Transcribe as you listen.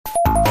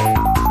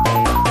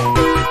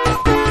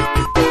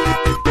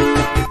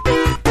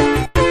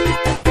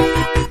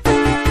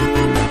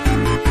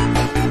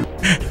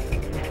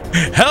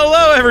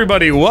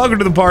everybody, welcome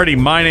to the party.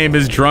 My name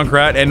is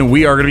Drunkrat, and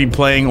we are going to be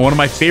playing one of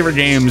my favorite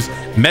games,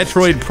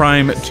 Metroid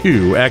Prime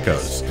 2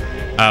 Echoes.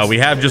 We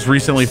have just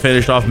recently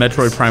finished off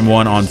Metroid Prime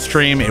 1 on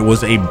stream. It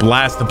was a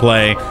blast to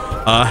play.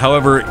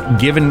 However,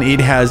 given it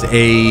has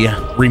a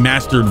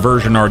remastered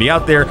version already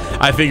out there,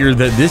 I figured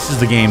that this is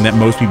the game that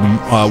most people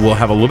will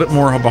have a little bit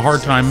more of a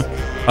hard time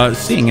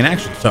seeing in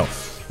action. So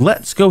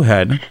let's go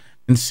ahead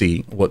and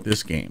see what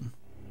this game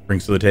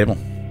brings to the table.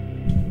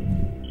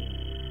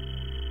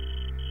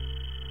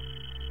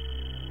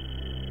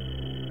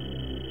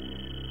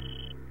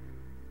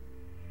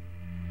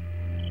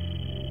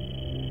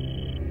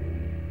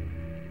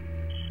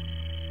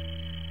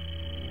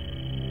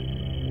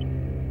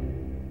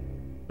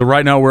 So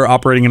right now we're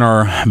operating in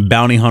our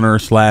bounty hunter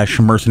slash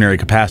mercenary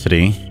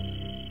capacity.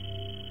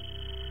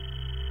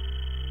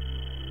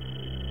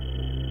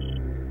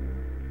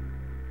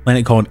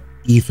 Planet called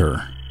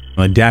Ether,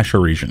 the Dasher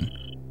region.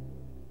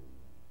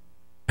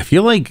 I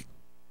feel like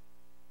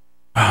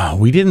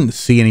we didn't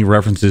see any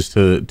references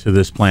to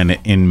this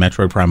planet in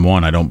Metroid Prime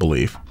 1, I don't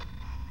believe.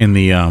 In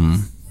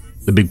the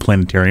big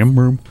planetarium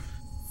room.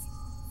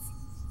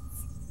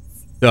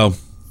 So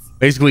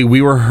basically,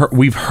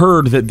 we've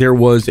heard that there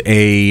was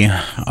a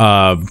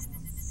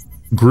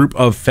group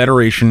of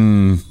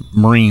Federation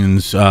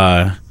Marines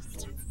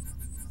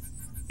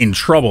in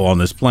trouble on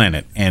this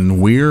planet, and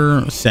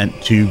we're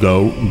sent to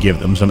go give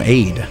them some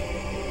aid.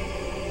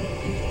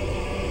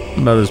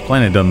 But this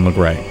planet doesn't look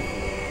right.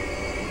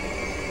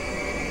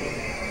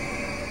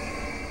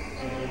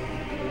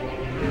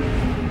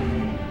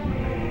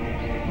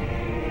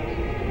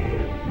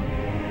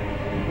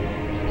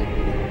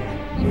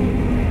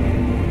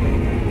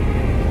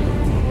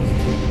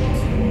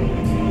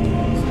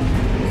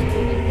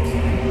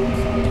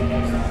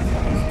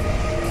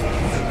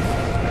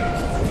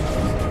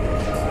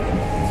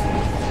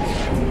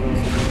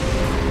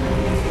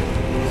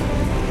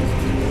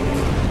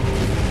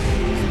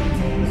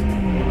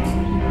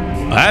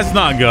 That's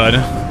not good.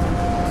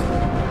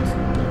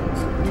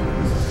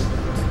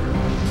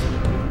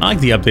 I like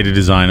the updated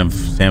design of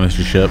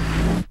Samus' ship.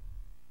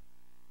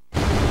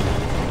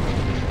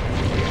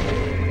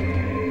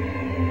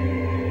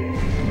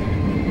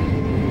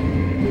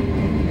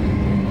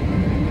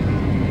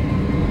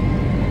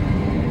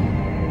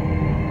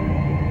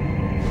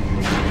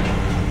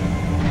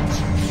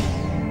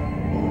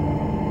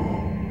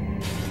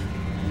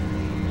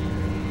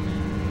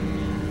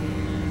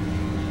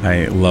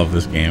 I love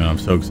this game, and I'm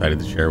so excited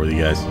to share it with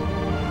you guys.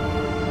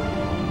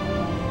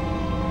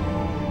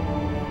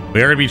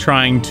 We are going to be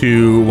trying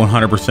to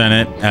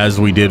 100% it, as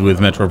we did with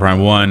Metroid Prime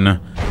 1.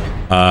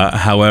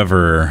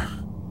 However,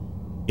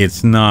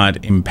 it's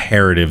not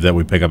imperative that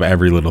we pick up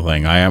every little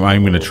thing.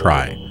 I'm going to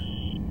try.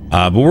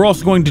 But we're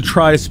also going to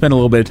try to spend a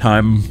little bit of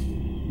time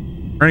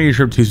running your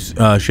ship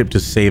to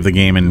save the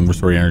game and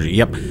restore your energy.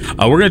 Yep.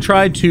 We're going to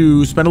try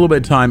to spend a little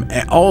bit of time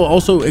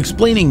also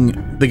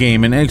explaining the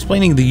game and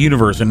explaining the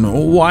universe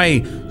and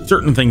why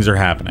certain things are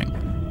happening.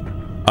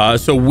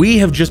 So we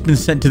have just been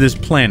sent to this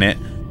planet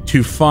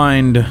to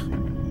find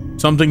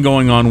something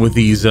going on with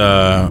these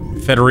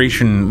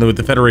Federation. With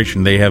the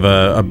Federation, they have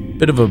a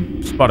bit of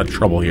a spot of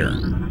trouble here.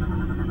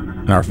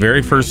 In our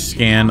very first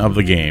scan of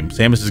the game,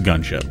 Samus's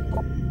gunship.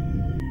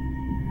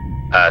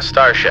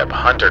 Starship,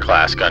 Hunter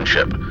class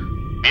gunship.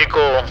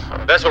 Vehicle,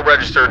 vessel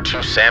registered to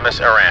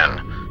Samus,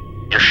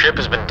 Iran. Your ship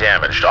has been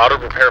damaged. Auto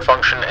repair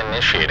function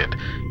initiated.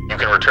 You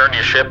can return to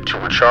your ship to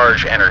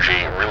recharge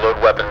energy,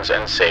 reload weapons,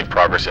 and save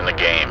progress in the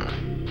game.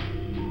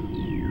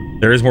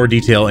 There is more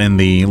detail in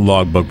the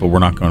logbook, but we're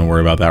not going to worry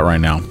about that right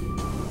now.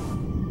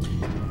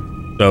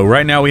 So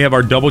right now we have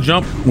our double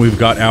jump. We've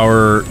got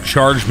our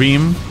charge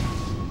beam.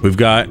 We've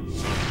got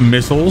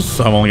missiles.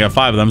 I've only got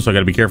 5 of them, so I got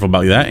to be careful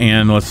about that.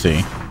 And let's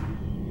see.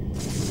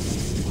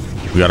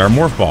 We got our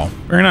morph ball.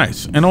 Very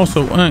nice. And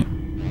also,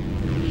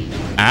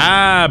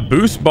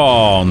 boost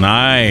ball.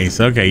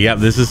 Nice. Okay, yeah,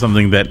 this is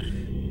something that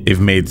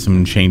they've made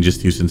some changes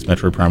to since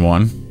Metroid Prime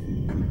 1.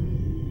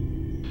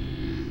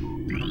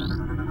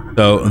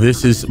 So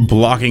this is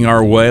blocking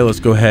our way. Let's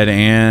go ahead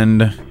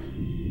and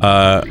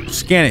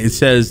scan it. It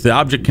says the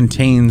object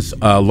contains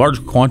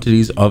large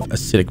quantities of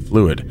acidic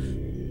fluid.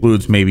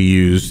 Fluids may be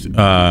used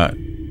by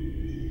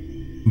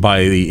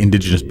the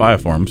indigenous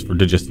bioforms for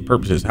digestive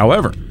purposes.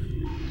 However,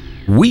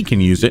 we can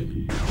use it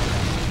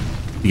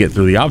to get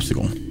through the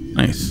obstacle.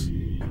 Nice.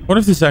 What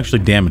if this actually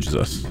damages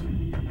us?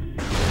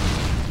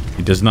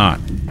 It does not.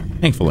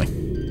 Thankfully.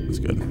 That's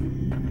good.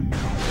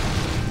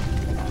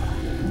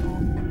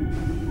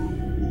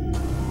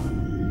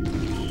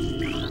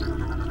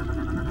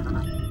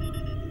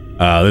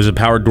 There's a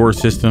powered door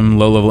system,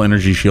 low-level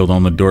energy shield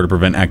on the door to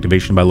prevent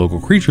activation by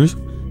local creatures.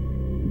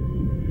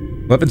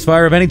 Weapons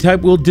fire of any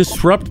type will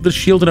disrupt the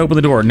shield and open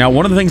the door. Now,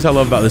 one of the things I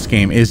love about this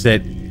game is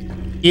that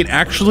it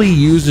actually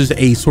uses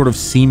a sort of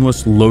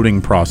seamless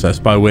loading process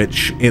by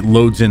which it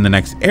loads in the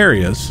next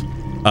areas.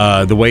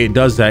 The way it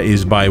does that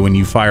is by when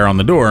you fire on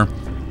the door,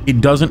 it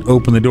doesn't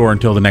open the door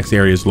until the next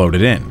area is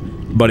loaded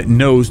in, but it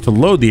knows to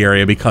load the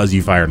area because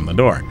you fired on the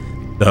door.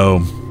 So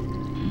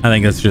I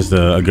think that's just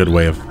a good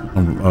way of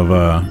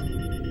of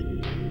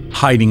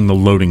hiding the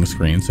loading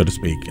screen, so to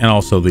speak, and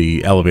also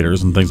the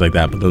elevators and things like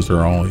that, but those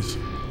are always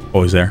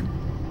there.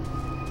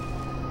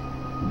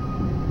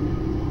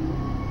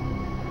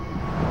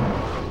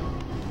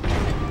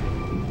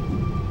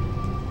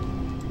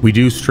 We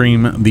do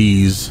stream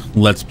these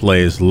Let's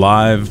Plays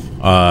live.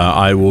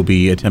 I will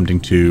be attempting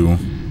to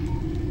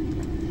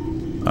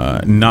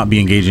not be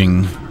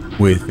engaging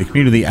with the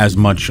community as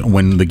much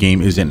when the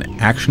game is in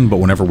action, but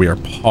whenever we are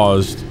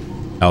paused,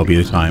 that'll be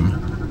the time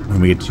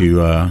when we get to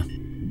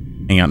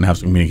hang out and have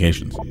some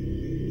communications.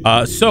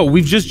 So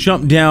we've just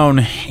jumped down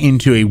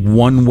into a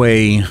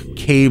one-way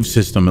cave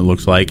system, it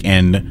looks like,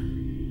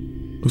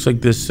 and looks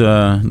like this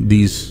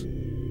these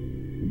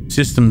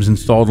systems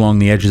installed along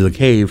the edges of the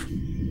cave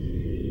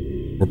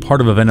were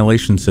part of a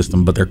ventilation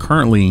system, but they're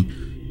currently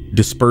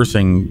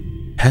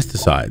dispersing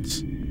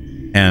pesticides,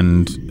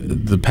 and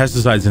the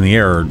pesticides in the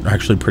air are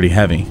actually pretty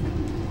heavy,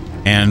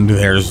 and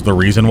there's the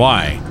reason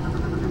why.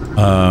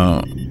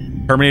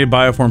 Terminated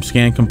bioform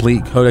scan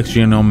complete, codex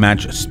genome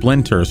match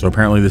splinter. So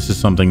apparently this is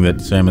something that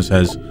Samus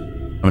has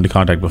come into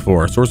contact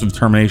before. Source of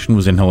termination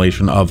was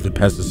inhalation of the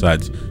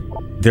pesticides.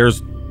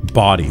 There's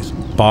bodies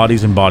and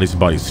bodies and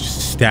bodies,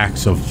 just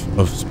stacks of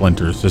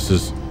splinters.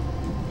 This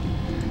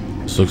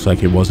looks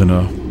like it wasn't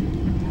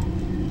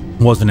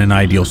an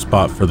ideal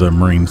spot for the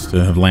Marines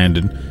to have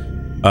landed.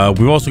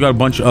 We've also got a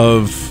bunch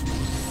of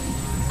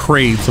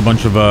crates, a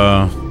bunch of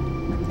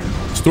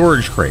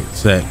storage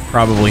crates that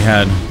probably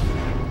had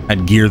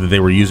gear that they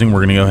were using.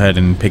 We're gonna go ahead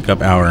and pick up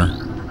our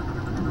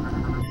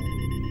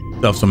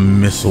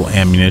some missile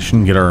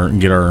ammunition, get our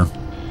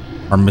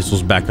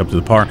missiles back up to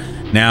the par.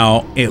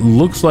 Now it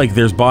looks like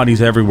there's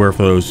bodies everywhere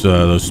for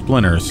those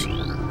splinters.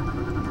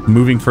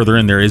 Moving further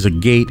in, there is a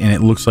gate, and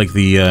it looks like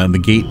the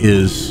gate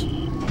is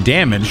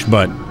damaged,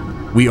 but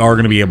we are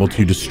going to be able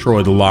to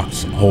destroy the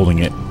locks holding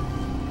it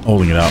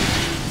up.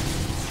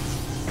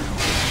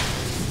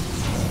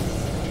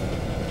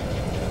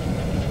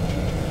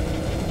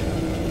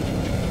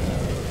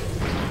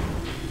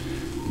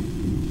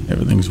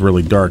 Everything's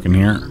really dark in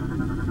here.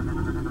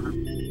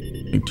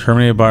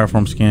 Terminated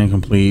bioform scan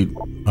complete.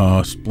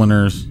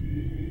 Splinters.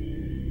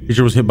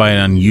 Creature was hit by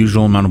an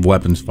unusual amount of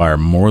weapons fire,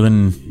 more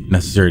than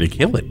necessary to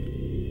kill it.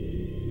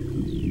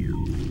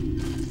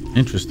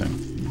 Interesting.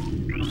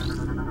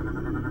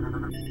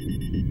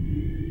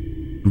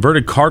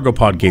 Inverted cargo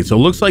pod gate. So it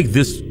looks like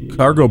this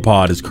cargo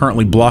pod is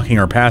currently blocking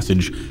our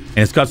passage, and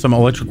it's got some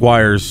electric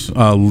wires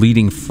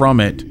leading from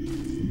it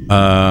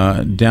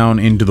down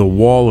into the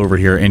wall over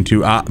here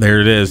into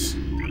there it is.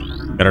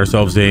 Got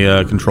ourselves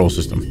a control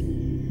system.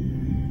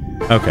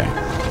 Okay,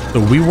 so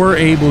we were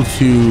able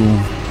to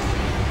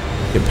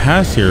get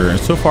past here, and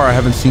so far I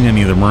haven't seen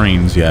any of the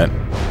Marines yet.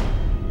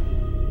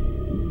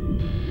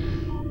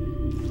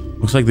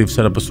 Looks like they've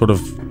set up a sort of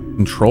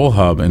control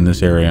hub in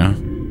this area.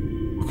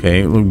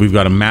 Okay, we've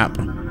got a map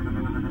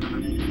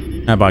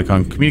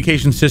icon.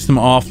 Communication system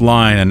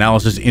offline.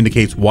 Analysis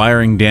indicates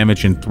wiring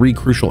damage in 3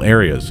 crucial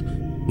areas.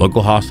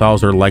 Local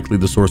hostiles are likely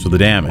the source of the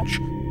damage.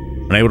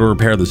 Unable to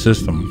repair the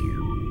system.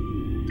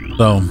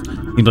 So,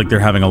 seems like they're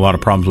having a lot of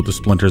problems with the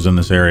splinters in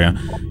this area.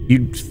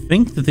 You'd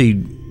think that they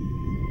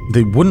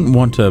wouldn't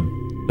want to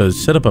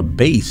set up a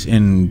base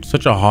in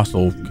such a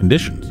hostile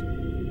conditions.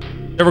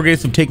 Several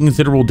gates have taken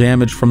considerable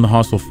damage from the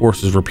hostile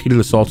forces. Repeated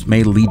assaults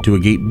may lead to a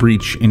gate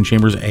breach in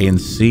chambers A and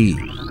C.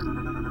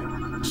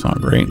 It's not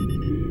great.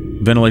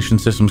 Ventilation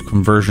systems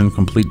conversion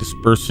complete.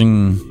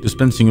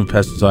 Dispensing of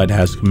pesticide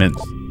has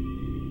commenced.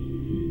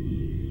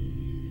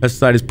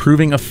 Pesticide is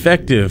proving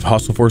effective.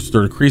 Hostile forces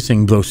are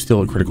decreasing, though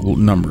still at critical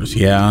numbers.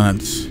 Yeah,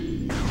 that's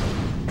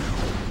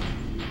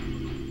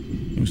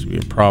seems to be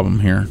a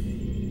problem here.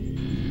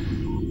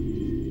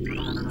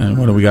 And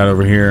what do we got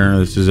over here?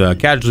 This is a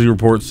casualty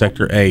report,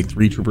 Sector A.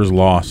 3 troopers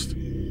lost.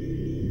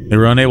 They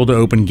were unable to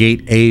open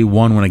Gate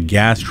A1 when a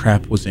gas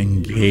trap was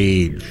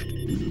engaged,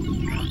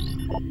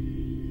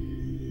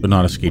 but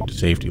not escape to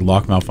safety.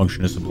 Lock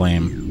malfunction is to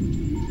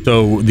blame.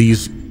 So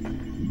these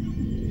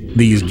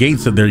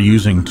gates that they're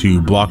using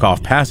to block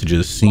off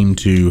passages seem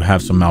to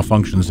have some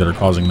malfunctions that are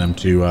causing them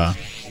to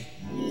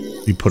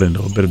be put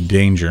into a bit of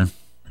danger.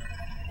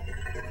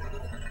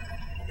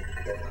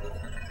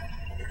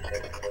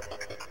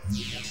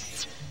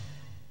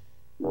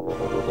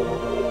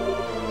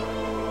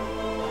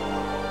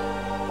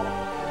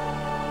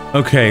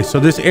 Okay, so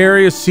this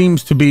area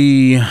seems to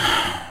be a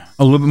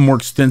little bit more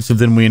extensive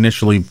than we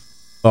initially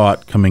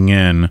thought coming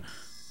in.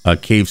 A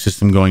cave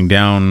system going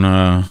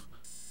down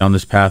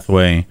this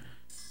pathway.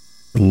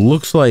 It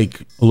looks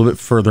like a little bit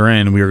further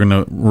in we are going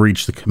to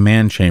reach the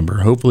command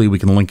chamber. Hopefully we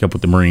can link up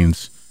with the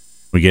Marines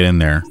when we get in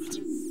there,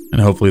 and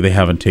hopefully they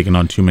haven't taken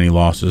on too many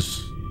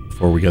losses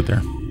before we get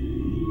there.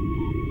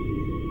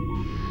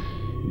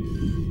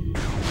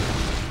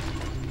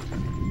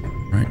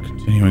 All right,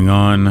 continuing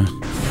on.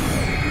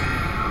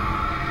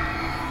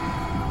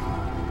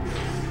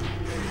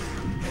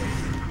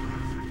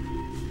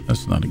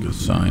 That's not a good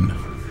sign.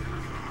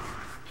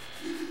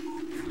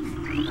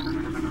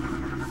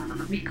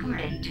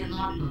 Recording to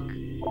logbook.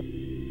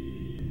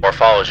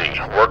 Morphology,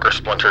 worker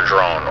splinter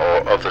drone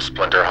or of the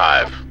splinter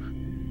hive.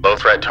 Low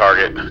threat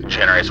target,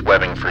 generates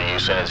webbing for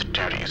use in its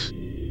duties.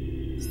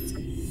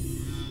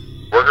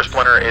 Worker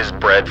splinter is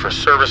bred for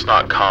service,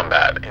 not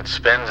combat. It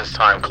spends its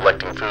time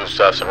collecting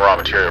foodstuffs and raw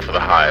material for the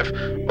hive.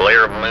 A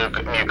layer of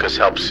mucus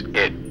helps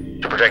it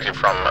to protect it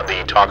from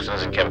the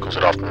toxins and chemicals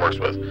it often works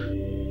with.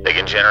 They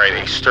can generate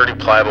a sturdy,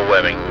 pliable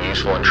webbing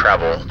useful in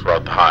travel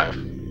throughout the hive.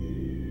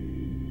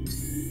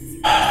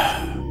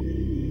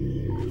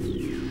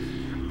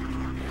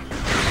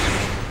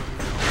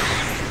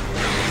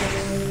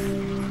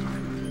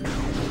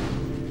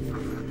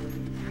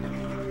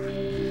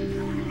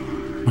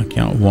 I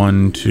count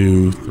 1,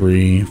 2,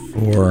 3,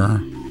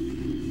 4,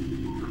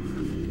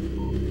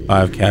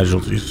 5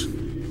 casualties.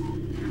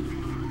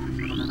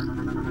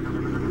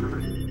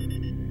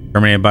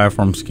 Terminated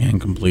bioform scan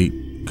complete.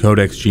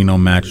 Codex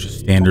genome match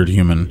standard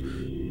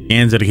human.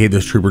 Scans indicate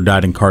this trooper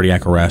died in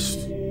cardiac arrest.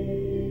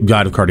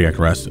 Died of cardiac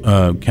arrest.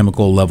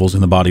 Chemical levels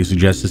in the body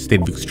suggest a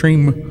state of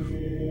extreme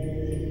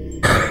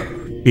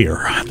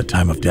fear at the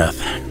time of death.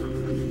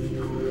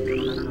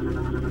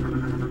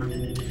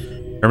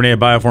 Terminated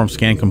bioform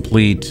scan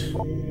complete.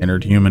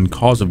 Entered human.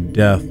 Cause of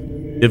death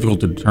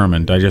difficult to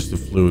determine. Digestive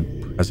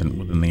fluid present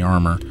within the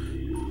armor.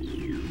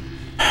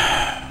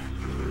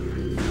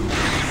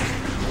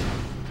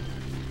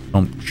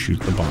 Don't shoot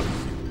the body.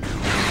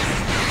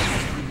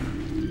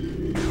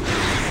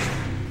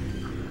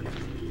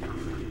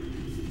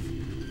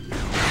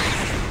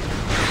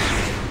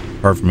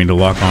 Hard for me to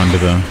lock onto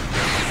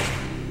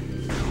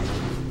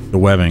the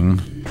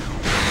webbing.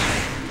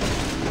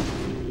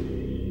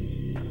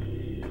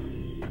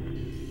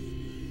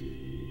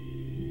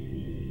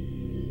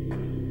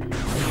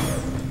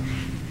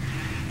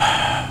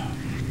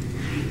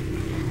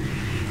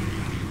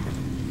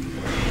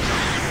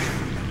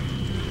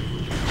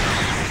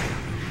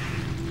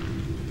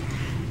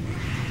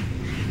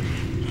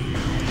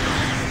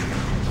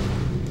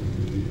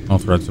 All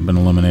threats have been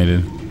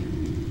eliminated.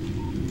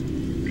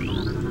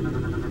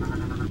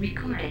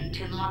 Recording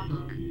to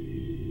logbook.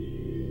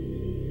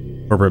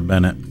 Corporate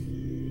Bennett.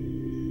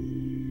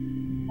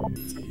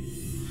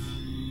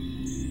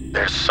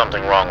 There's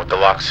something wrong with the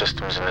lock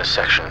systems in this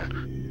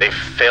section. They've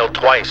failed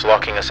twice,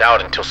 locking us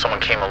out until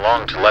someone came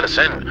along to let us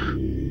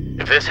in.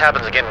 If this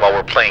happens again while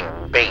we're playing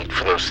bait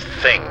for those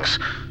things,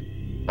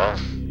 well,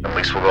 at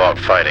least we'll go out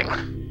fighting,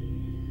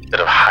 instead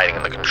of hiding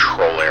in the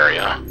control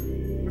area.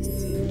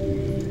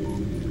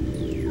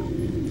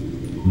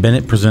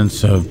 Bennett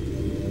presents a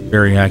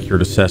very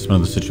accurate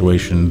assessment of the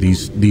situation.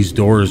 These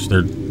doors,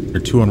 they're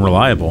too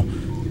unreliable.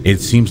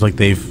 It seems like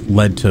they've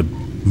led to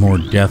more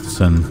deaths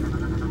than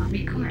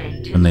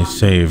they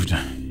saved.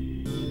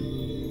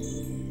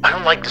 I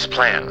don't like this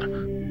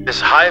plan. This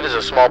hive is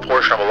a small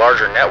portion of a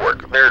larger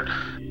network.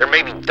 There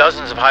may be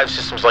dozens of hive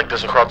systems like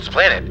this across the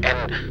planet,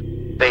 and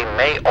they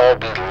may all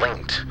be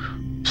linked.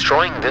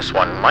 Destroying this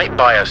one might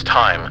buy us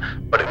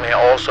time, but it may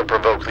also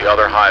provoke the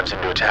other hives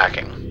into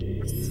attacking.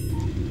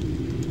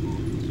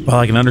 While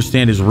I can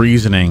understand his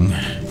reasoning,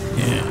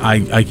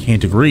 I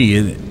can't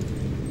agree.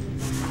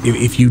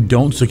 If you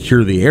don't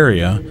secure the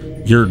area,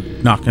 you're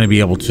not going to be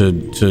able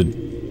to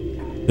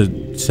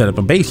set up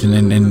a base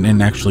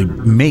and actually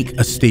make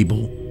a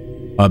stable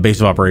base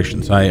of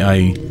operations.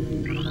 I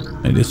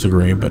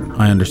disagree, but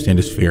I understand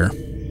his fear.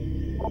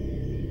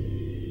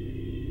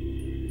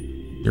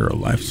 0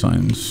 life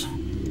signs.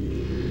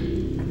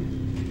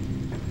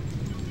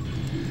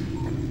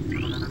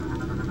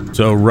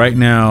 So right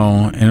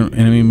now,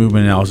 enemy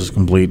movement analysis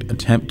complete.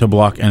 Attempt to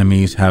block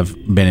enemies have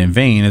been in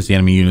vain, as the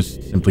enemy units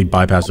simply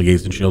bypass the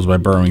gates and shields by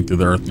burrowing through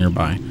the earth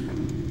nearby.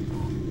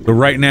 So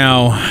right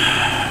now,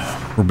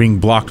 we're being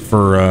blocked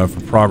for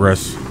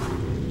progress.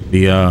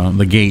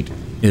 The gate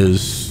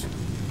is.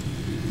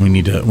 We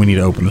need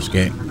to open this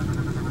gate.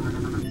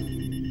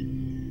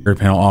 Rear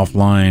panel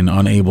offline,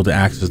 unable to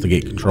access the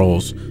gate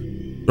controls.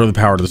 Throw the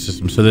power to the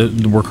system. So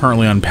we're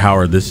currently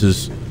unpowered. This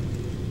is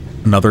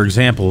another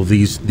example of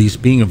these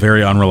being a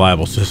very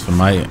unreliable system.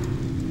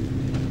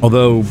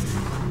 Although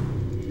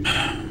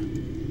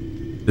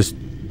this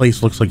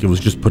place looks like it was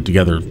just put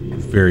together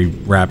very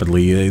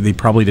rapidly, they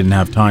probably didn't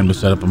have time to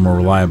set up a more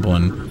reliable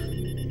and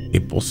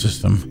capable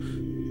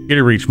system. Get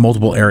to reach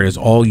multiple areas,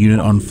 all unit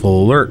on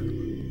full alert.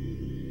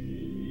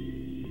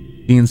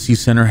 DNC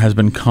center has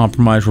been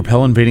compromised.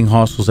 Repel invading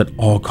hostiles at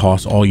all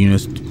costs. All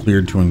units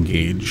cleared to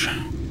engage.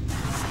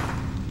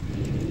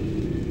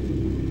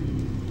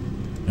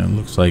 It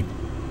looks like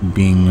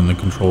being in the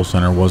control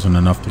center wasn't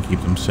enough to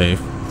keep them safe.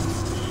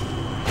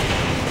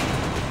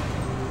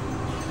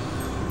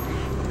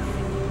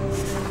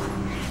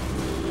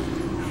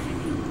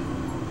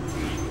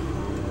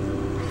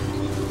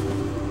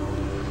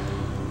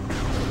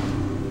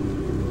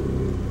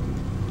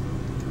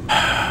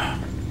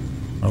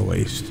 A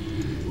waste.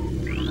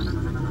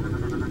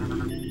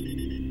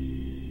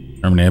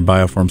 Terminated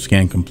bioform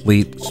scan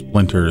complete.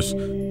 Splinters.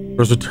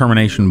 Throws a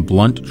termination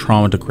blunt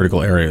trauma to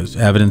critical areas.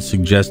 Evidence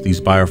suggests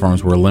these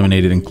bioforms were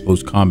eliminated in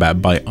close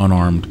combat by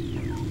unarmed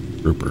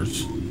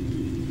troopers.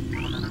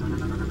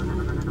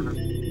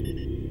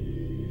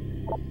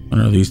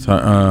 These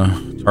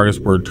targets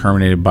were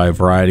terminated by a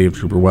variety of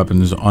trooper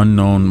weapons,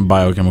 unknown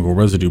biochemical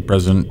residue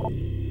present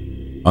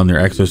on their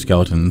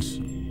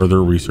exoskeletons.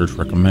 Further research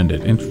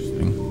recommended.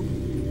 Interesting.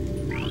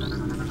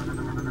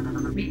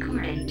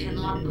 Recording to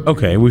logbook.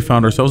 Okay, we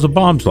found ourselves a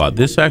bomb slot.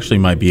 This actually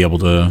might be of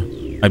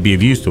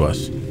use to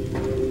us.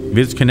 If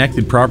it's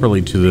connected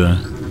properly to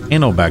the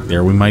panel back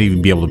there, we might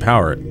even be able to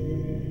power it.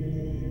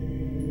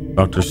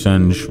 Dr.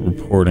 Senge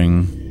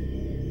reporting.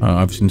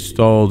 I've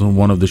installed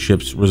one of the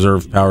ship's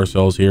reserve power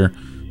cells here.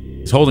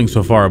 It's holding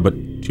so far, but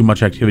too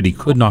much activity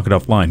could knock it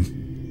offline.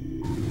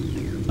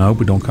 I hope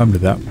we don't come to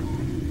that.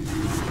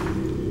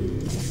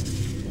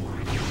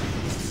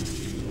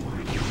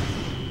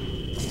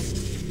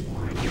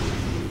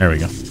 There we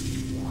go.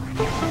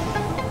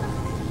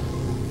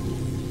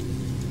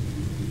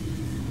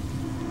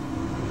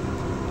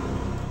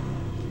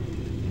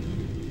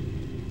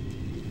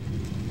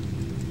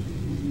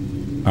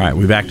 All right,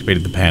 we've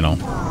activated the panel.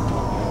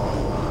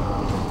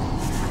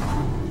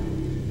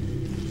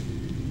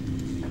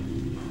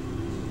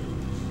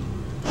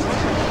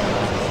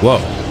 Whoa,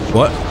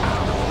 what?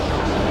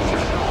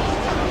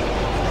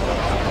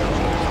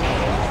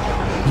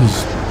 What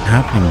is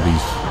happening to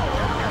these?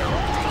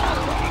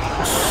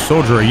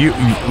 Soldier, are you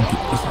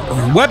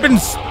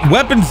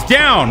weapons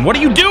down. What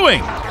are you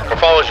doing?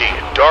 Morphology,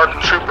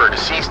 Dark Trooper,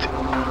 deceased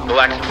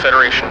Galactic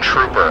Federation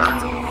Trooper.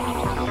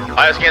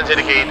 Bioscans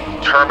indicate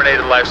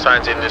terminated life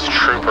signs in this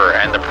trooper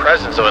and the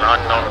presence of an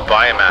unknown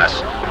biomass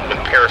with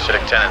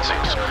parasitic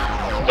tendencies.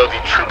 Though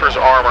the trooper's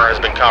armor has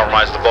been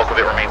compromised, the bulk of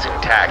it remains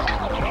intact.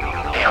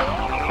 Damn.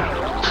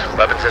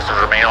 Weapon systems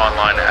remain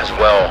online as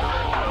well.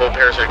 Full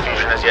parasitic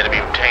fusion has yet to be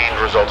obtained,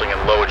 resulting in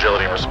low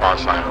agility and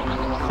response time.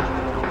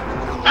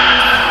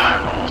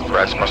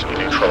 Threats must be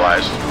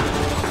neutralized.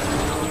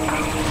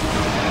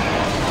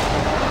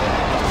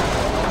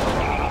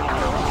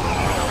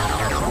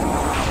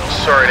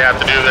 Sorry to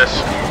have to do this.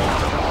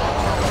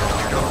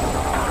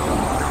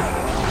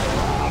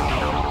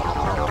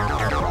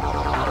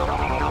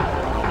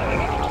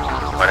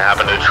 What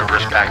happened to the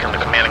troopers back in the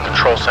command and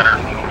control center?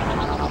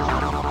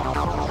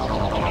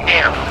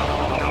 Damn.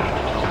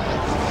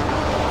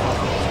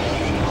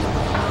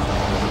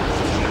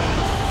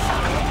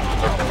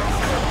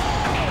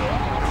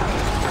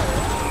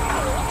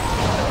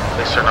 At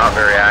least they're not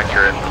very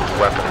accurate with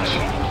weapons.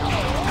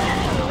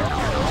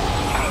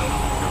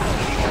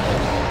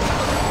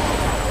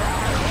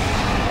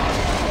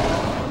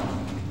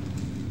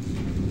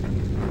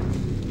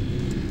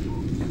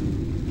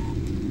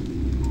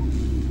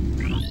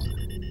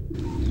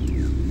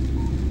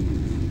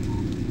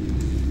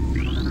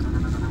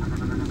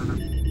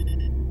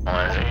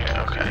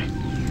 Okay.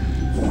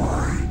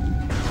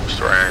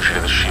 Restore energy to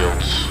the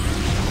shields.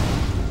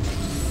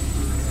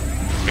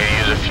 We're gonna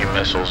use a few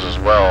missiles as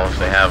well if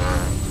they have them.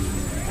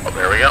 Oh,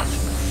 there we go.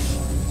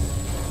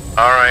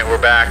 Alright,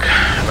 we're back.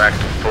 Back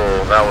to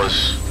full. That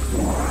was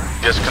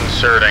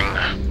disconcerting.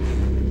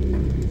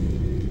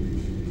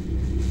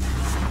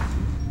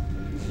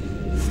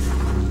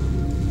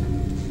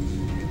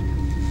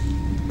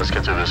 Let's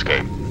get through this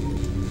gate.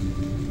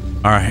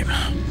 Alright,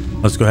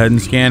 let's go ahead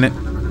and scan it.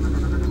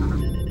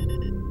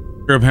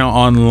 Panel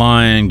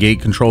online,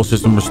 gate control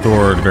system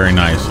restored. Very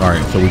nice. All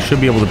right, so we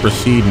should be able to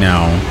proceed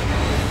now.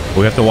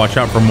 We have to watch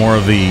out for more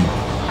of the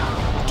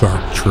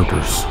dark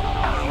troopers.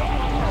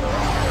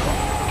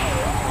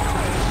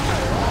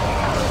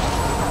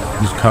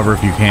 Use cover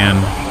if you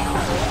can.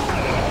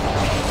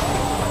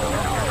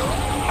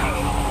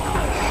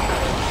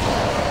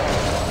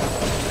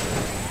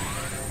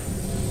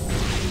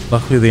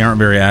 Luckily, they aren't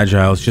very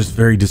agile. It's just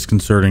very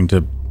disconcerting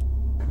to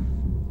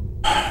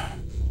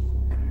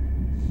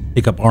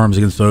pick up arms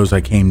against those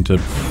I came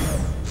to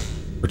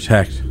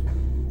protect.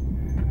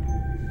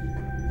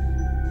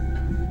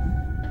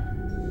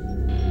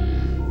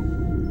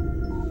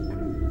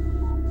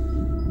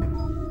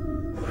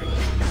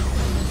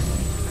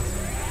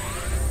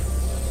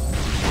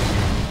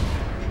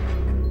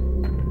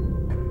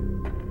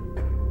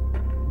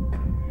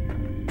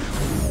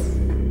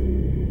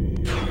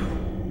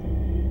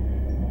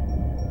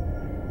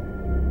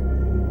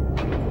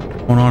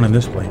 What's going on in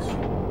this place?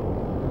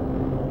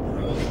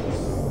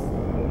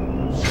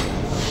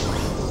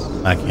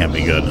 That can't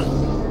be good.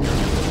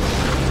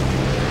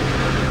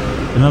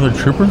 Another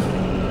trooper?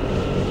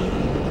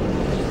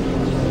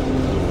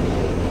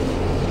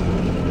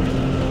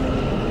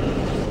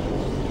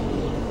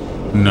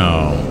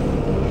 No.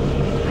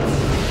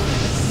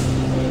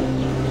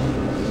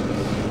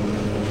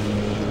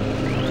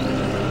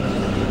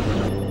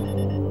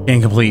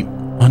 Incomplete.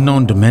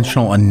 Unknown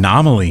dimensional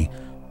anomaly.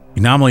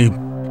 The anomaly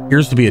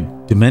appears to be a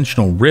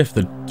dimensional rift.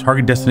 The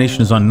target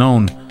destination is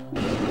unknown.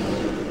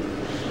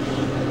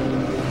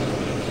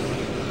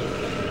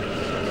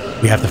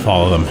 We have to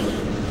follow them.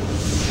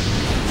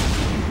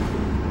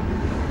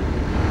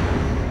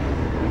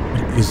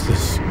 What is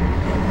this?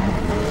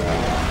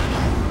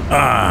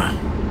 Ah.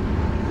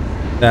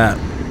 That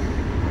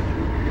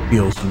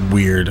feels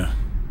weird.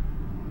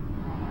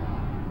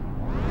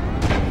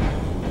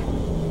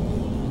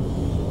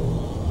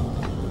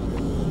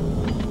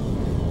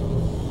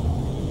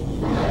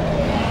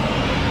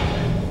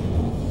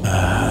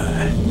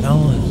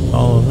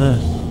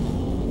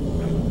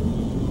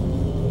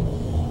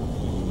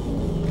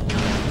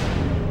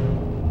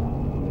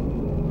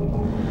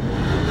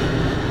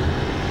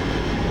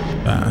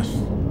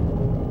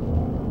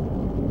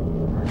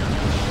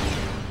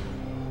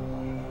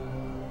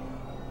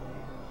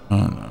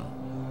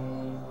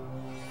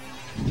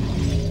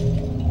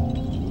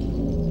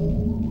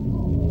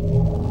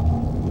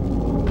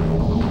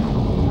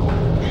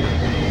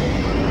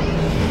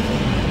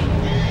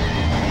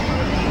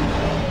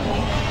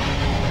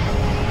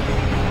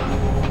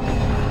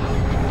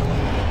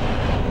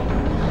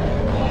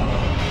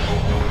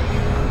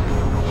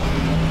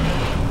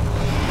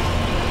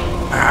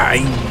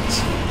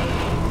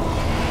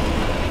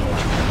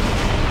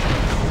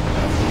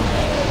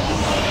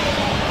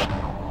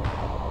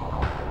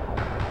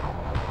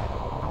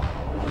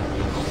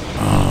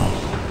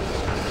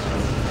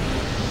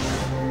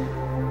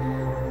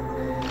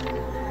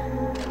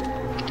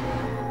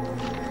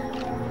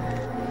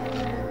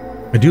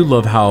 I do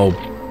love how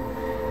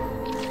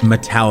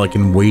metallic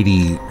and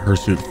weighty her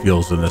suit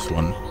feels in this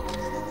one.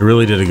 It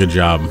really did a good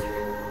job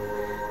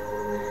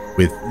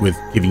with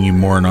giving you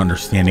more an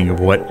understanding of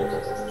what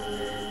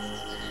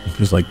it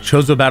feels like.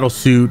 Chose a battle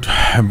suit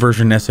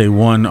version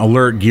SA1.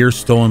 Alert: gear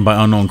stolen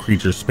by unknown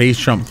creatures. Space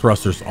jump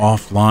thrusters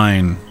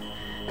offline.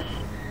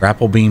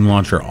 Grapple beam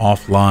launcher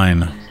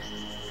offline.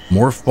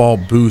 Morph ball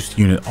boost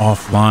unit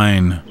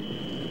offline.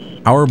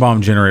 Power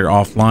bomb generator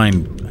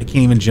offline. I can't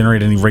even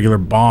generate any regular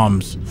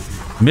bombs.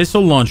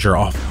 Missile launcher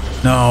off.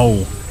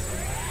 No.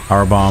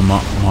 Power bomb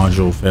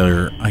module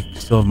failure. I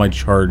still have my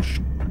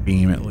charged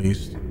beam at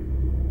least.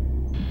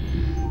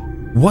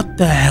 What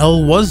the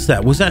hell was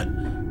that? Was that...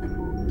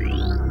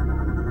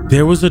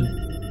 There was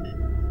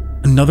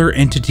another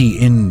entity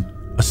in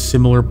a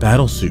similar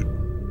battle suit.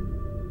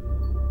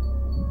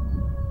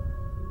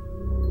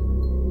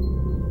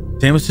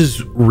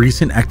 Samus's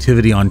recent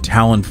activity on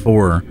Talon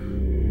 4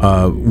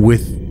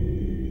 with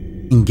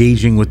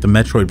engaging with the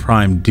Metroid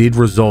Prime did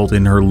result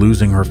in her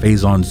losing her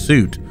Phazon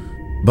suit,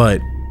 but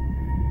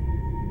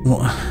well,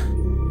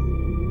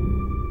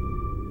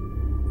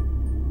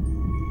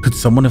 could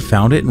someone have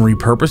found it and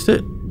repurposed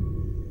it?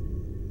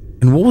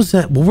 And what was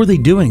that? What were they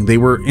doing? They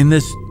were in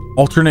this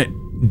alternate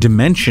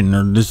dimension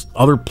or this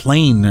other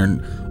plane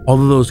and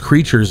all of those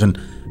creatures, and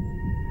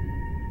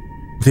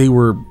they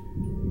were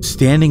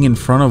standing in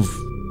front of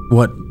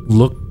what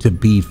looked to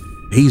be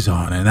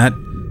Phazon, and that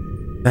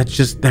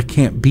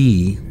can't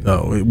be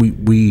though.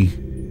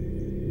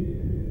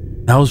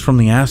 That was from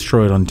the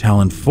asteroid on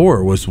Talon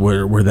 4 was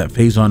where that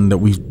Phazon that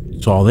we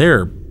saw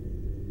there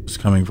was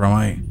coming from.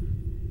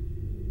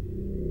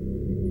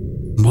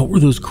 What were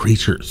those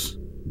creatures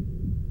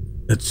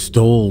that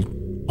stole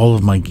all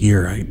of my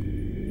gear?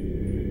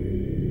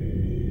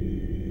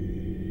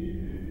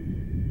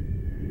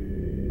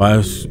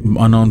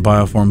 Unknown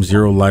bioform,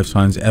 0 life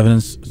signs.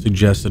 Evidence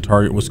suggests the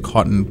target was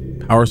caught in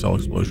power cell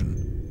explosion.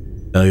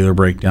 Cellular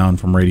breakdown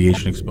from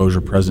radiation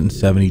exposure present in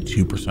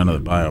 72%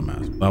 of the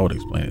biomass. That would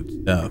explain its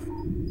death.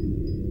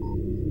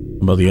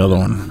 What about the other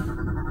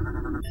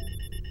one?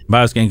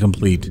 Bioscan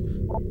complete.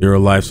 0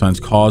 life signs.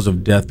 Cause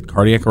of death: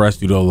 cardiac arrest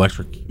due to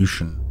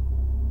electrocution.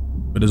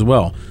 But as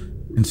well,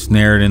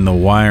 ensnared in the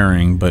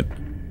wiring, but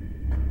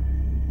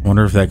I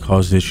wonder if that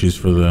caused issues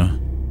for the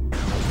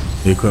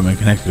equipment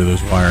connected to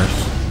those wires.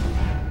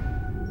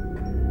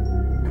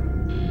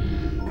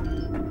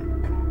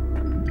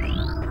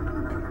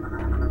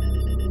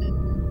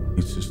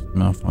 It's just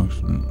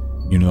malfunction.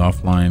 Unit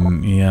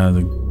offline. Yeah,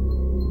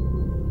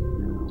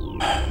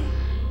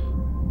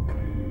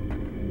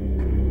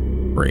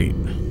 great.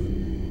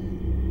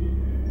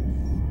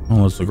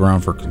 Well, let's look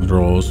around for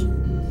controls.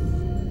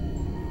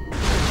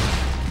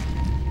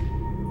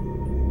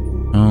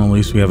 Well, at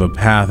least we have a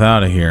path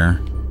out of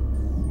here.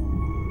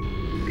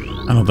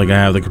 I don't think I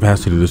have the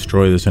capacity to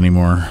destroy this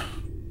anymore. At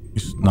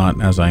least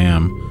not as I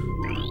am.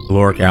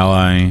 Caloric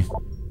ally.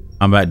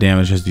 Combat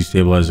damage has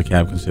destabilized the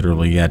cab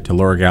considerably. Yeah,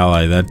 caloric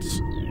ally, that's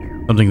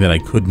something that I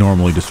could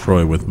normally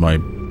destroy with my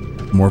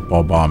morph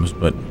ball bombs,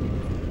 but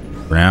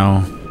for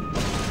now,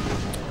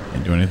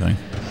 can't do anything.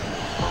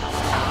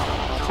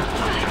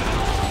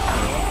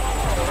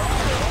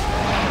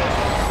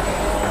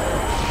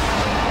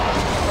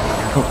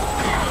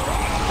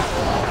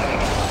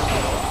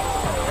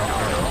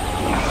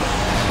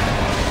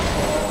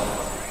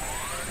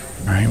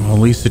 Alright, well, at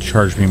least the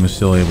charge beam is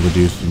still able to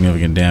do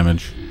significant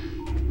damage.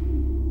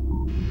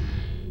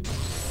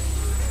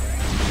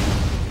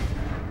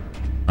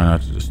 Try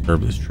not to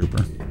disturb this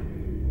trooper.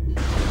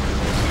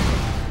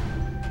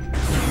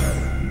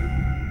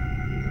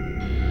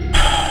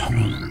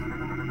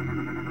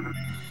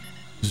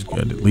 This is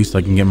good. At least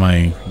I can get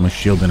my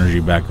shield energy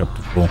back up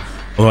to full.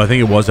 Although I think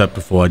it was up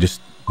to full, I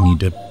just need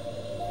to...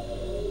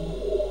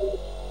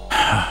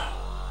 I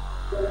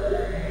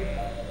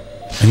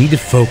need to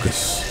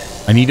focus.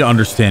 I need to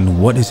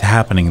understand what is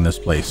happening in this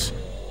place.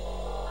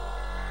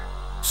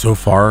 So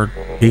far,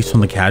 based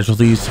on the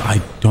casualties,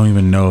 I don't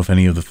even know if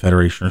any of the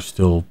Federation are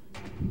still...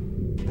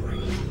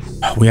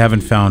 We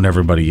haven't found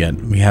everybody yet.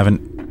 We haven't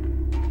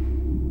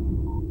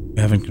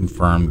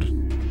confirmed.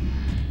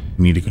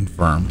 We need to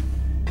confirm.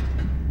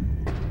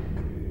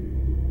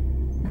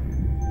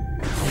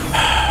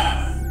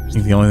 I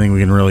think the only thing we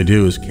can really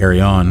do is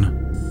carry on.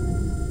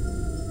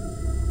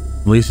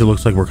 At least it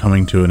looks like we're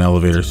coming to an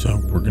elevator, so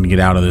we're going to get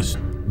out of this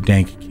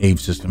dank cave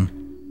system.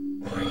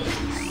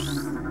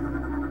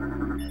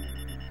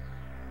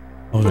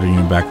 Elevator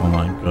unit back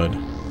online. Good.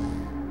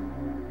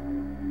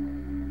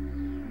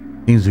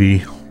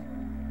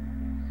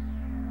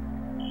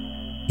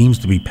 Seems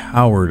to be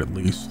powered at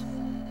least.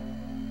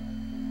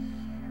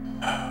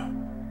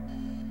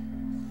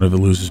 What if it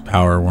loses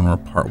power when we're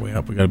partway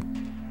up? We gotta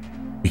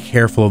be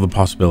careful of the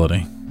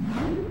possibility.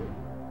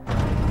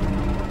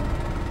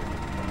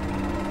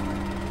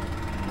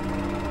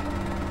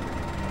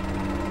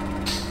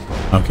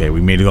 Okay,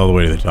 we made it all the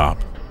way to the top.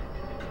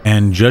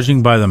 And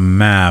judging by the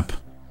map,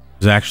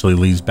 this actually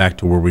leads back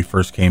to where we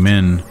first came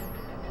in.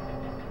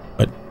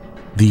 But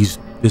this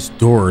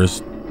door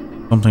is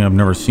something I've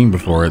never seen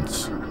before.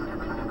 It's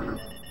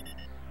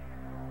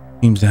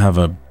seems to have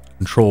a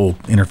control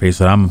interface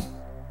that I'm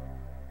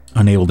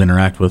unable to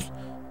interact with.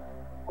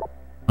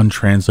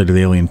 Untranslated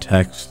alien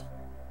text.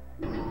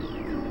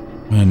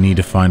 I need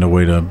to find a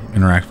way to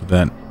interact with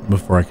that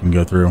before I can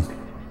go through.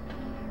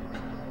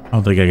 I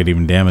don't think I could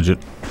even damage it.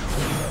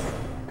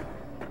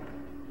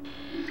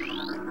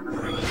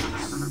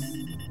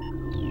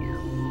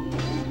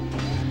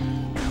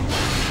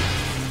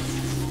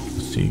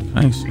 Let's see, can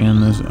I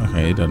scan this?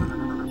 Okay, it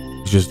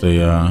doesn't. It's just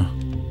a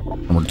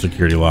armored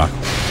security lock.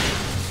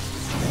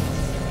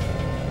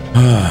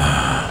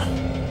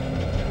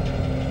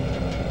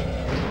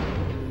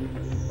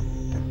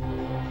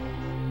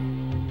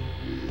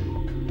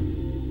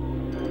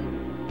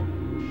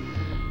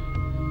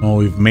 Well,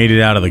 we've made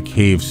it out of the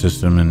cave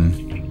system, and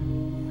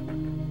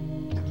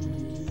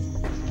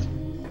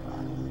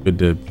good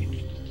to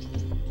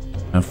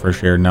have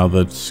fresh air. Now,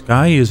 the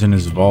sky isn't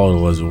as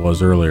volatile as it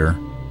was earlier.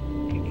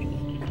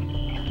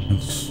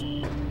 It's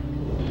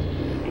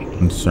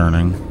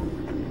concerning.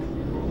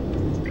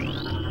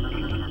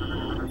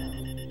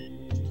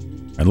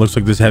 It looks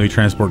like this heavy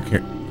transport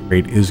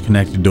crate is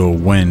connected to a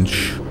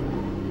winch.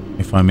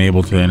 If I'm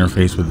able to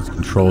interface with its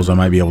controls, I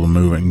might be able to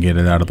move it and get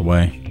it out of the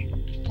way.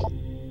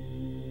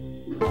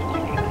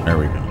 There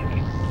we go.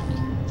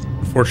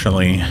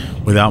 Unfortunately,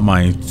 without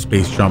my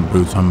space jump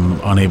boots, I'm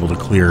unable to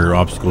clear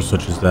obstacles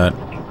such as that.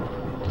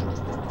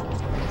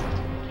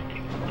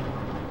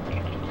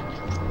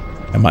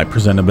 That might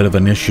present a bit of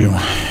an issue.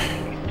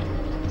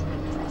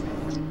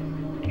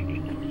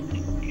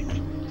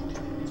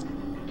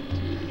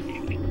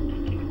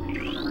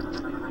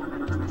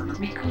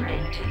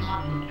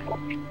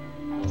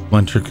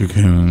 Splinter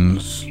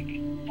cocoons.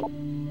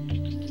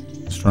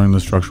 Destroying the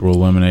structure will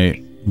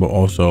eliminate, but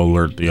also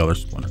alert the other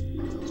splinter.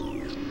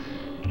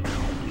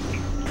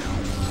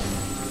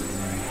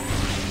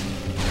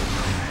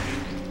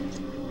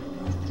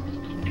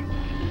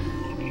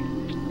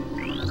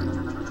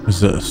 What is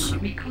this?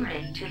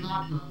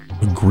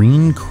 A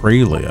green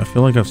Krayley. I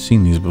feel like I've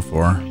seen these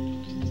before.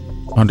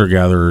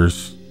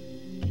 Hunter-gatherers.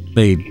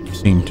 They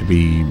seem to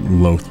be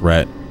low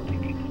threat.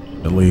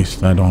 At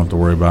least I don't have to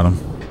worry about them.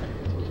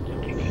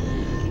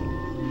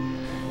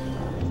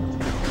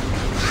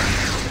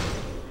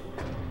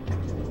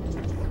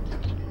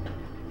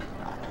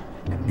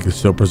 You can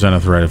still present a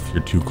threat if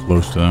you're too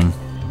close to them.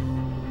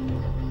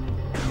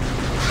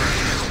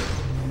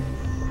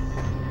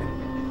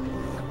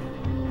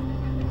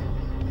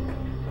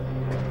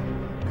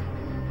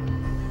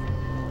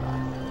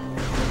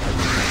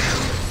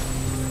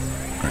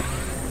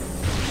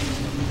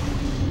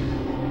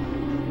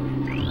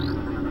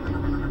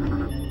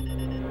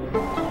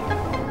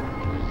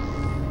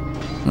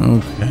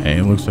 Okay,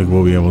 it looks like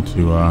we'll be able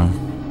to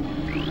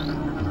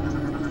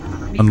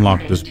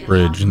unlock this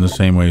bridge in the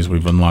same way as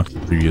we've unlocked the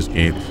previous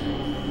gates.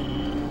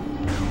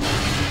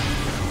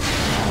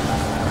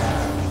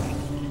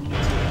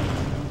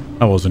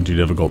 That wasn't too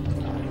difficult.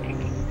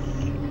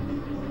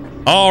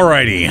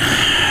 Alrighty.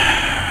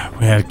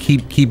 We had to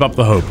keep up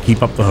the hope.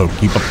 Keep up the hope.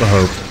 Keep up the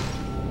hope.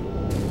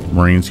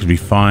 Marines could be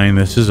fine.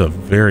 This is a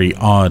very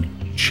odd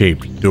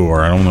shaped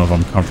door. I don't know if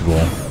I'm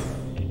comfortable.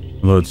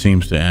 Although it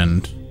seems to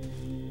end.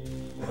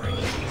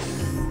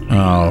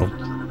 Oh,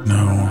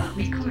 no.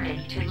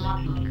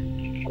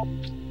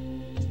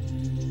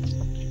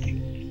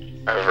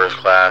 First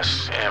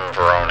class in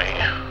Veroni.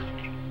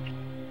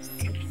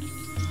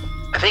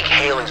 I think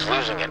Haley's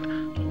losing it.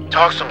 He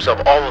talks to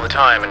himself all of the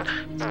time and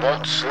he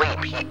won't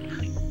sleep.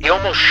 He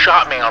almost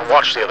shot me on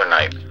watch the other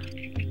night.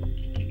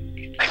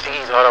 I think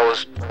he thought I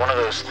was one of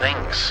those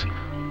things.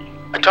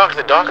 I talked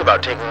to the doc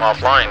about taking him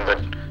offline, but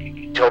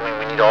he told me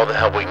we need all the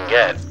help we can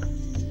get.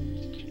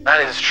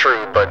 That is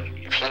true, but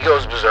if he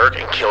goes berserk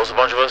and kills a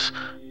bunch of us,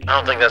 I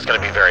don't think that's going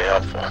to be very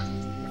helpful.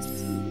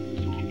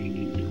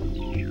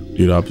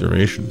 Good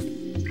observation.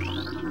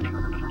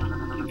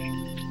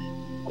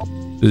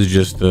 This is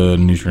just the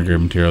nutrient grade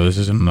material. This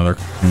isn't another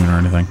cocoon or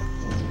anything.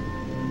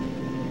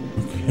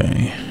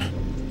 Okay.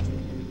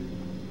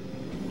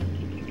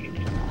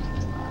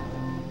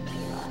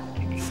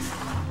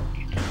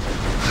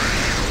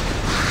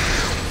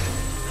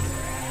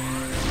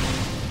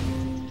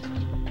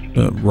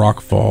 The rock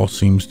fall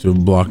seems to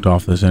have blocked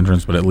off this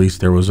entrance, but at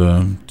least there was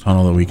a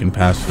tunnel that we can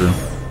pass through.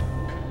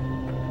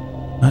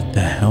 What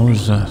the hell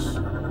is this?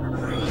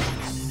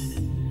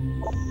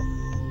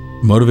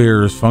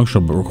 Motivator is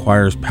functional but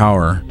requires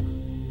power.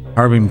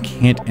 Power beam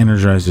can't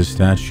energize this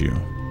statue.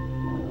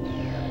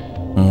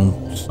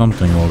 Well,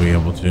 something we'll be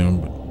able to,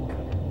 but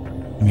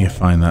we need to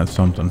find that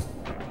something.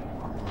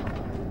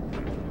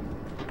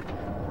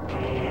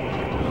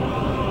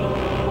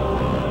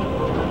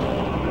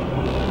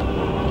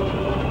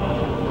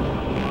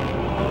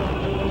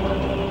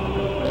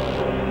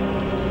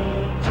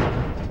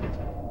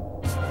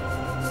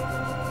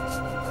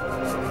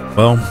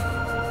 Well,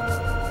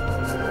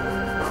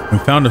 we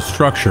found a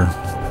structure.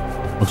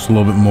 Looks a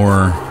little bit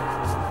more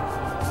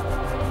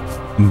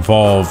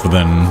involved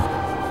than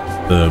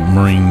the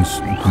Marines'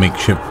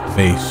 makeshift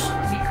base.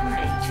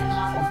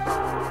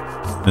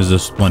 This is a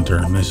splinter,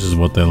 and this is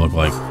what they look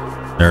like.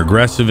 They're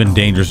aggressive and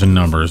dangerous in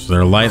numbers.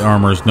 Their light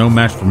armor is no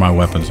match for my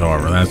weapons,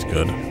 however. That's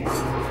good.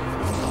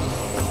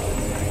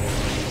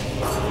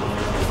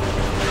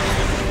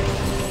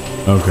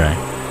 Okay.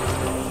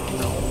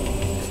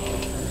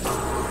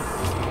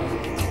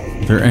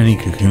 Are there any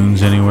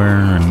cocoons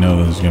anywhere? I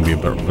know this is going to be a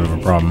bit of a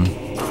problem.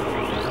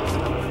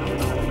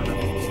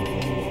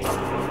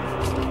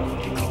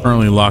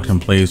 Currently locked in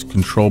place.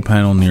 Control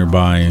panel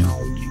nearby.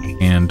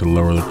 And to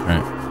lower the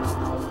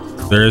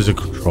current. There is a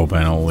control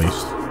panel at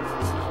least.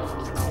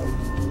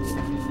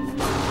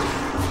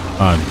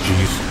 Oh,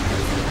 jeez.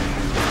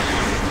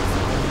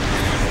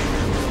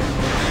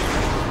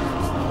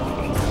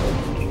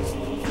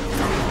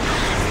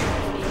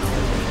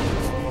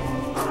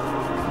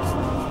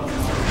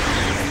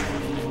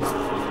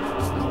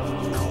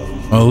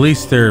 Well, at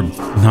least they're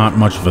not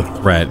much of a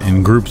threat.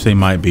 In groups they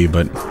might be,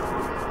 but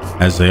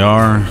as they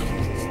are,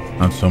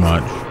 not so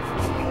much.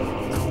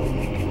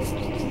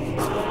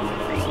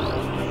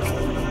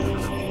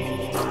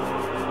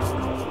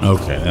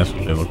 Okay, that's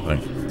what they look like.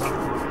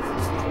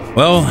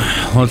 Well,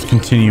 let's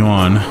continue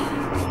on.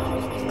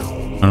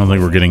 I don't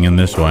think we're getting in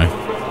this way.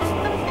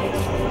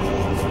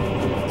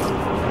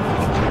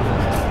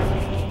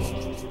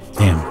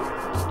 Damn.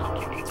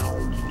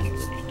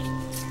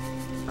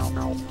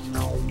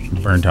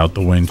 Burnt out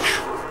the winch.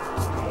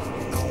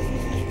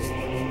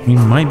 We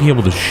might be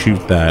able to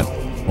shoot that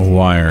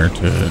wire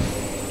to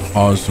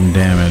cause some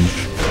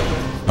damage.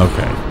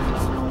 Okay.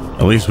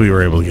 At least we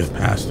were able to get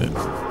past it.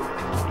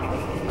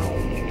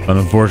 But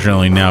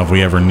unfortunately now, if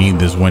we ever need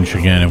this winch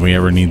again, if we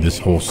ever need this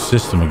whole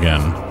system again,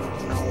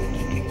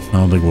 I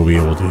don't think we'll be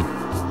able to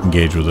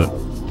engage with it.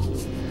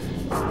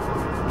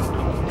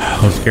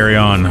 Let's carry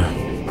on.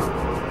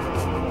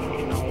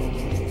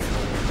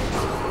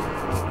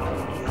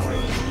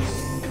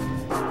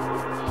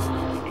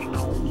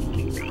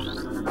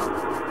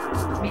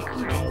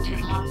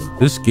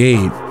 This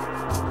gate,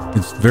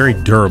 it's very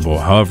durable.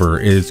 However,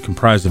 it is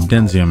comprised of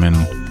densium, and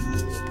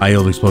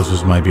high-yield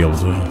explosives might be able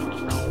to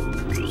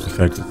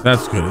affect it.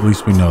 That's good. At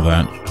least we know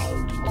that.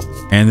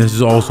 And this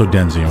is also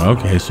densium.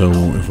 Okay, so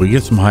if we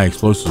get some high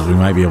explosives, we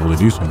might be able to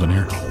do something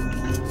here.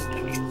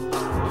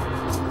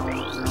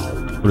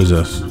 What is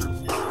this?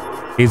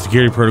 Gate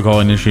security protocol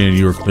initiated.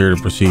 You are clear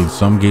to proceed.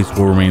 Some gates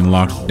will remain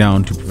locked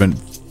down to prevent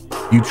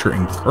future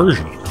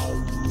incursions.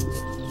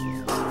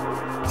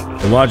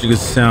 The logic is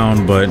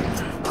sound, but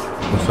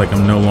looks like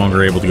I'm no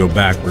longer able to go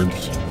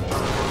backwards.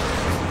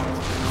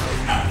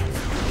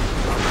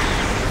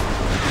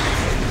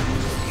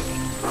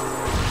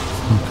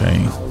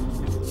 Okay.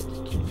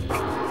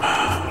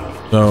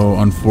 So,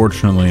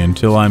 unfortunately,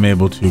 until I'm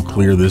able to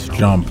clear this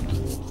jump,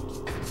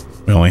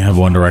 we only have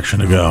one direction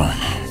to go.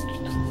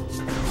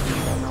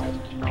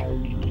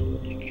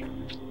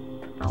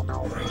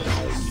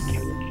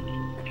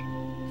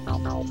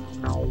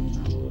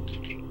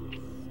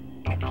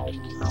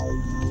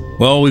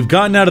 Well, we've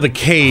gotten out of the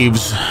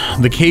caves.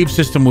 The cave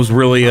system was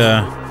really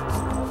a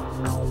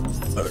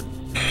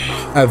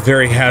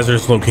very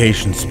hazardous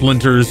location.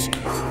 Splinters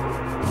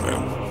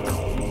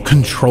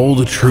control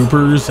the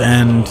troopers,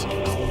 and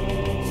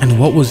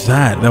what was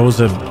that? That was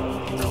a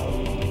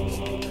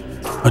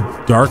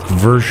dark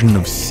version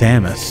of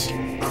Samus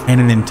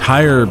and an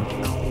entire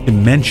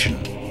dimension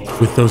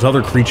with those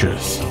other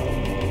creatures.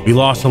 We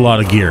lost a lot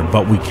of gear,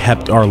 but we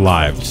kept our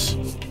lives.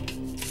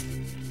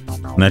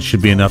 And that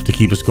should be enough to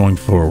keep us going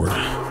forward.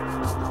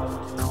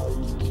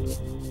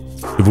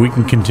 If we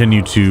can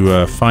continue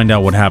to find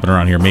out what happened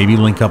around here, maybe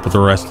link up with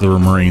the rest of the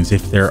Marines,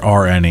 if there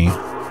are any,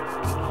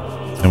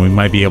 then we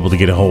might be able to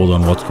get a hold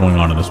on what's going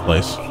on in this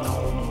place.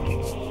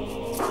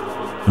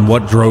 And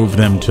what drove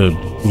them to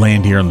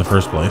land here in the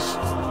first place.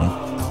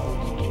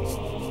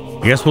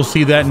 I guess we'll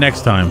see that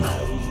next time.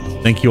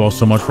 Thank you all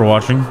so much for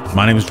watching.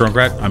 My name is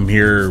Drunkrat. I'm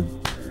here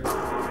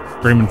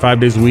streaming 5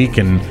 days a week,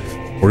 and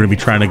we're going to be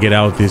trying to get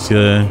out this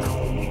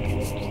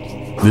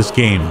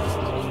game.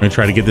 I'm going to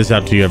try to get this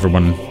out to you,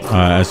 everyone,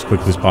 as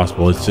quickly as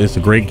possible. It's a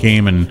great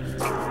game, and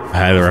I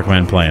highly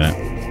recommend playing it.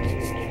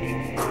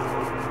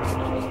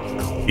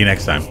 See you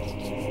next time.